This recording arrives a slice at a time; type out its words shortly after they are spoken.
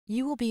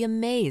You will be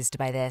amazed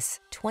by this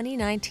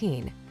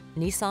 2019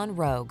 Nissan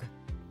Rogue.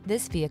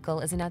 This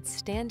vehicle is an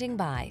outstanding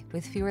buy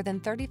with fewer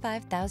than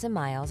 35,000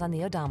 miles on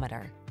the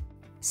odometer.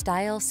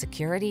 Style,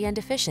 security, and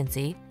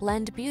efficiency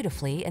blend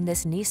beautifully in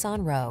this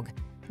Nissan Rogue,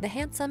 the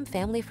handsome,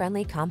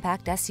 family-friendly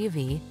compact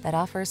SUV that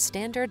offers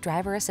standard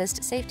driver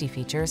assist safety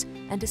features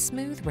and a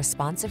smooth,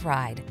 responsive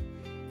ride.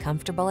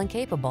 Comfortable and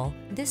capable,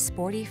 this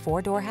sporty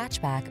four-door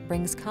hatchback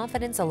brings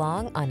confidence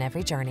along on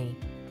every journey.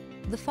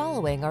 The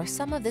following are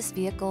some of this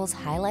vehicle's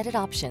highlighted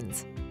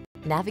options: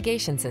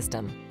 navigation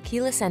system,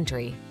 keyless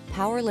entry,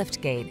 power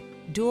liftgate,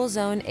 dual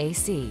zone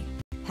AC,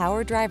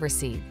 power driver's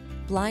seat,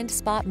 blind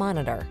spot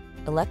monitor,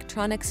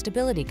 electronic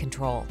stability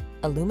control,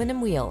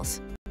 aluminum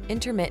wheels,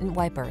 intermittent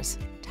wipers,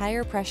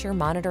 tire pressure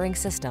monitoring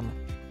system.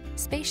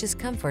 Spacious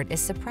comfort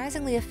is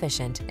surprisingly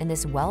efficient in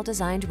this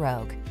well-designed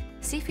Rogue.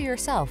 See for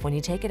yourself when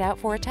you take it out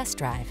for a test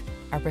drive.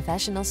 Our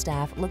professional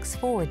staff looks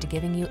forward to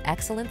giving you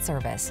excellent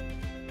service.